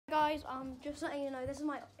guys, just letting you know, this is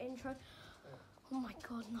my intro. Oh my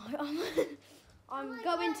god, no. I'm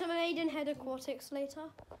going to Maidenhead Aquatics later.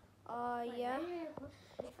 Yeah.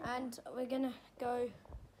 And we're gonna go.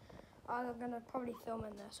 I'm gonna probably film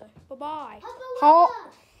in there, so bye-bye. Oh.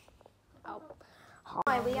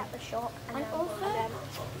 Hi, we at the shop. And also,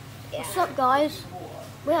 what's up, guys?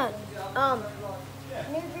 We're at,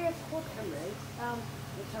 newbery aquatics.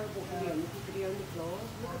 The terrible video, look at the video on the floor.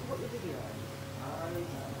 Look at what the video is.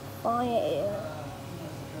 Fire.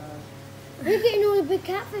 We're getting all the big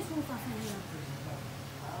catfish and stuff in here.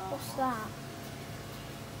 What's that?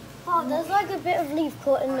 Oh, there's like a bit of leaf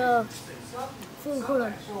caught in the food. Hold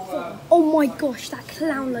on. Oh my gosh, that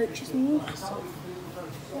clown loach is massive.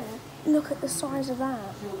 Yeah. Look at the size of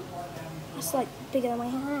that. That's like bigger than my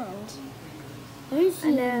hand.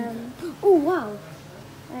 And oh wow.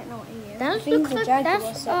 I don't know what he is. That looks like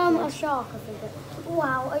that's a shark, I think.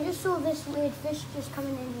 Wow, I just saw this weird fish just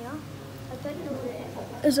coming in here. I don't know what it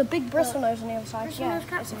is. There's a big bristlenose on the other side. Bristlenose Yeah, it's a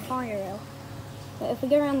catfish. fire eel. But if we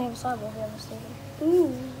go around the other side, we'll be able to see them.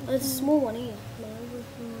 Ooh, There's a small one here. there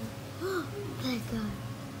you go.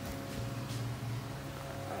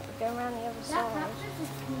 Right, we go around the other That side. catfish is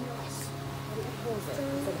nice. Pause it.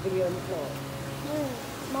 Is that the video on the floor?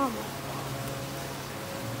 Mum.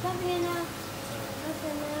 Nothing in there.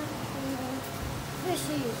 Nothing in there.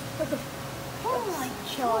 Fishies. Oh my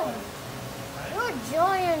god. You're a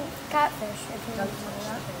giant catfish, if you know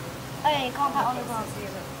that. Oh yeah, you can't pet on the grass.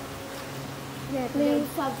 Yeah, Little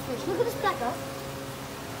fish. Look at this blacker.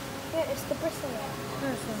 yeah, it's the bristlenose.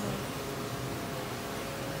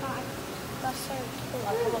 That's so cool.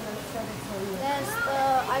 There's the,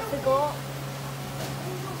 I forgot.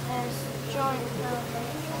 There's giant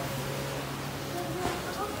clownfish.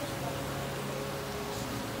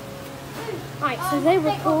 Right, so they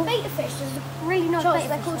were called beta fish. There's a really nice Charles, beta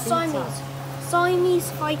they're fish. called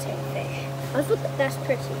Siamese fighting fish. That's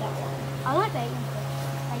pretty, that one. I like beta fish.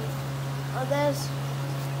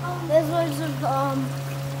 There's loads of the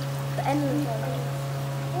endless ones.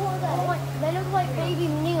 What are they? They look like baby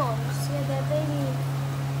neons. Yeah, they're baby.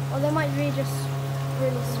 Or they might be just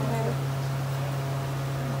really small.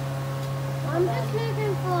 I'm just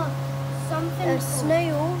looking for something. There's cool.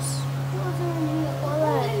 snails. What's in here? What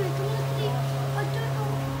are they? I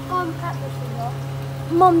don't know. Catfish we got.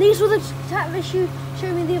 Mum, these were the catfish you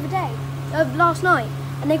showed me the other day, last night,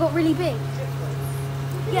 and they got really big.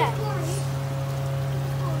 Yeah.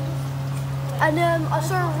 And I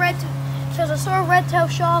saw a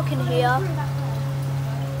red-tailed shark in here.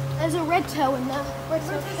 There's a red-tail in there,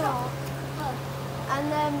 red-tailed shark.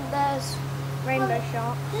 And then there's rainbow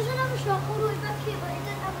shark. There's another shark all the way back here, but it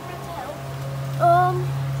doesn't have a red tail.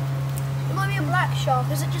 It might be a black shark.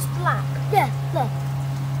 Is it just black? Yeah, look.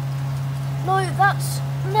 No, that's.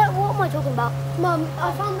 No, what am I talking about? Mum,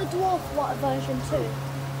 I found the dwarf water version too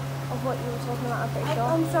of what you were talking about. I'm pretty sure.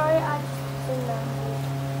 I'm sorry, I just didn't know.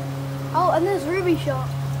 Oh, and there's ruby shark.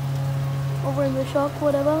 Or rainbow shark,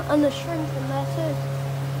 whatever. And the shrimp in there too.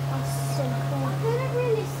 That's so cool. I couldn't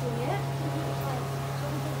really see it.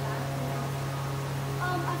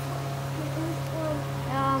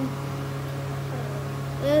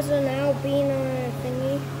 There's an albino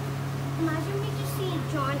thingy. Imagine we just see a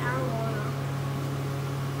giant arowana.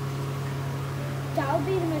 That would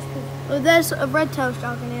be the most cool. Oh, there's a red-tailed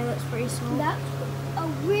shark in here that's pretty small. That's a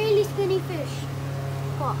really skinny fish.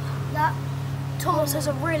 What? That Thomas has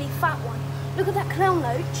a really fat one. Look at that clown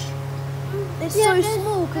loach. They're Yeah, so there's-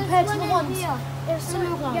 small there's compared to one the in ones. here. They're so,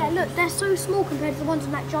 Little clown yeah, loach. look, they're so small compared to the ones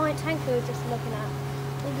in that giant tank we were just looking at.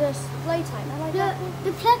 With the display tank. I like that.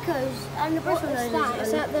 the plecos and the What is bristlenoses. that?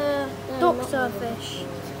 Is that the No, doctor not really. fish?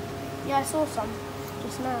 Yeah, I saw some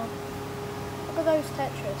just now. Look at those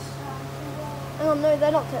tetras. Oh no,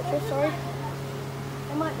 they're not tetras, sorry.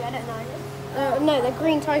 They might be, I don't know. No, they're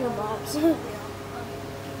green tiger barbs. I'm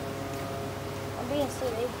being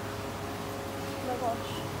silly. Oh my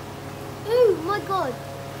gosh. Ooh, my god.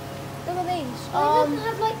 Look at these. They don't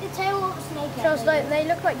have like the tail of a snake. Just like, they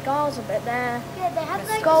look like gars a bit there. Yeah, they have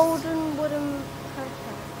like Golden wooden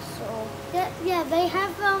pecans. Or... Yeah, they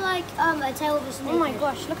have like a tail of a snake. Oh my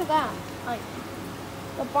gosh, look at that. Like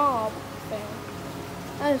the barb thing.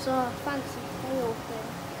 There's a fancy tail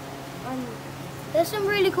thing. There's some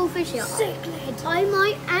really cool fish here. Cichlid. I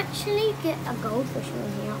might actually get a goldfish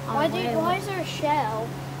in here. Why is there a shell?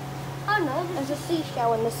 I don't know. There's a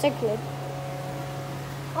seashell in the cichlid.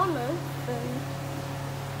 Oh no.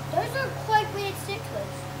 Those are quite weird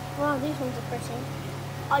cichlids. Wow, these ones are pretty.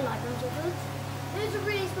 I like those cichlids. Those are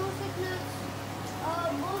really small cichlids.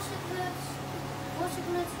 More cichlids. More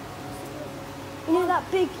cichlids. You know that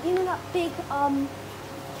big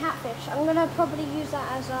catfish. I'm gonna probably use that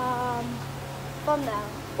as thumbnail.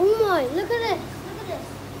 Oh my, look at this. Look at this.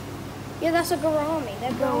 Yeah, that's a gourami.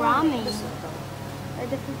 They're Gourami. They're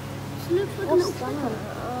different. It looks like a little flecker.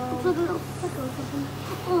 Looks like a little flecker or something.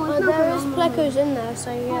 Oh, it's not There is gourami. plecos in there,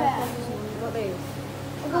 so yeah. What these?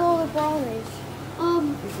 Look at all the brownies.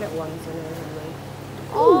 These little ones in there,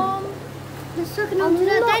 They're sucking I'm onto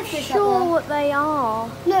that not dead fish up sure there. what they are.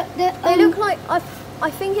 Look, They look like I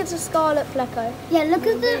think it's a scarlet pleco. Yeah, look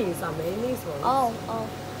at the. These, these ones. Oh.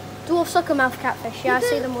 Dwarf suckermouth catfish. Yeah, I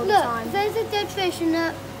see them all the look, time. there's a dead fish and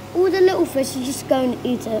all the little fish are just going to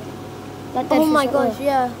eat it. Like dead Oh fish my like gosh, that.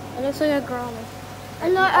 yeah. It looks like a gourami.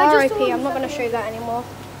 And like, I just R.I.P. I'm not going to show that anymore.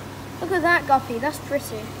 Look at that guppy. That's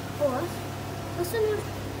pretty. There's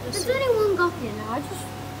only one guppy in there. I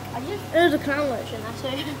just. There's a clown roach in there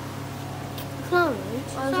too. Clown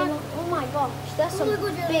Oh my gosh, there's some Oh my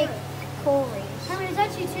God, yeah, big there cories. I mean, there's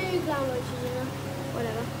actually 2 clown roaches in there.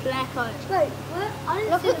 Whatever. Blackos. Wait, what? I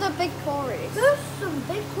didn't Look see at the big cories. There's some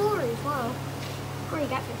big cories. Wow. Pretty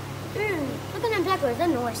catfish. Look at them blackbirds. They're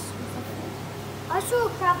nice. I saw a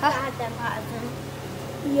crab that had them patterns.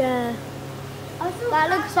 Yeah. That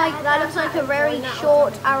looks like a very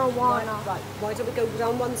short arowana. Right, why don't we go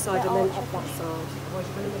down one side and then up that side? Why do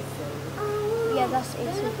you want to miss them? Yeah, that's They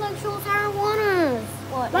easy. look like short arowanas.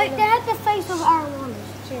 What? Like they have the face of arowanas.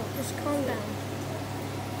 Just calm down.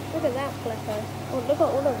 Look at that pleco. Oh, look at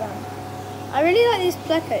all of them. I really like these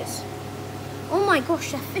plecos. Oh my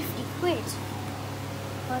gosh, they're 50 quid.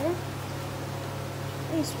 Pardon?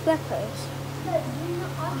 These plecos. Look,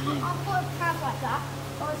 I've got a crab like that.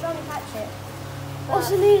 I was trying to catch it.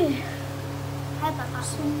 What's in here? Had that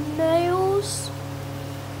happen. Snails.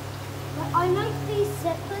 I like these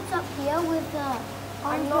zeppelins up here with the.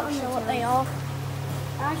 I'm not sure what they are.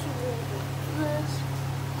 They're actually really good. There's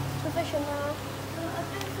the fish in there.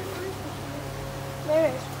 There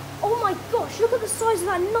is. Oh my gosh, look at the size of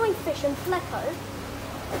that knife fish and pleco.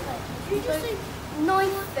 Did you just say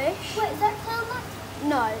Knife fish? Wait, is that clown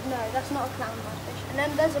knife? No, that's not a clown knife fish. And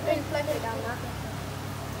then there's a big pleco down there.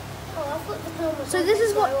 Oh, I thought the clown was. So this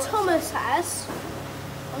is what Thomas has.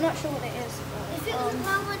 I'm not sure what it is. If it was a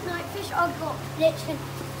clown with night fish, I've got literally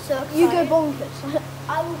so You go excited. bonkers.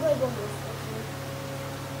 I will go bonkers.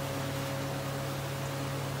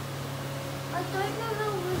 I don't know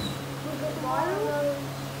how this will go viral.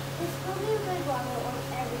 It's probably go viral on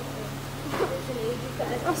everything. Literally,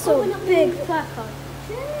 because That's a big pleco.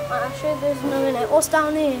 Actually, there's no in it. What's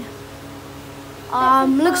down here?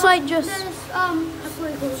 Looks like just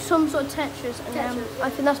there's some sort of tetras, and I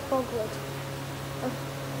think that's bogwood.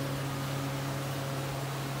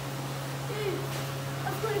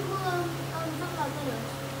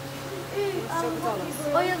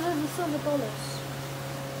 Oh yeah, there's the silver dollars.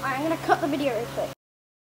 Alright, I'm gonna cut the video real quick.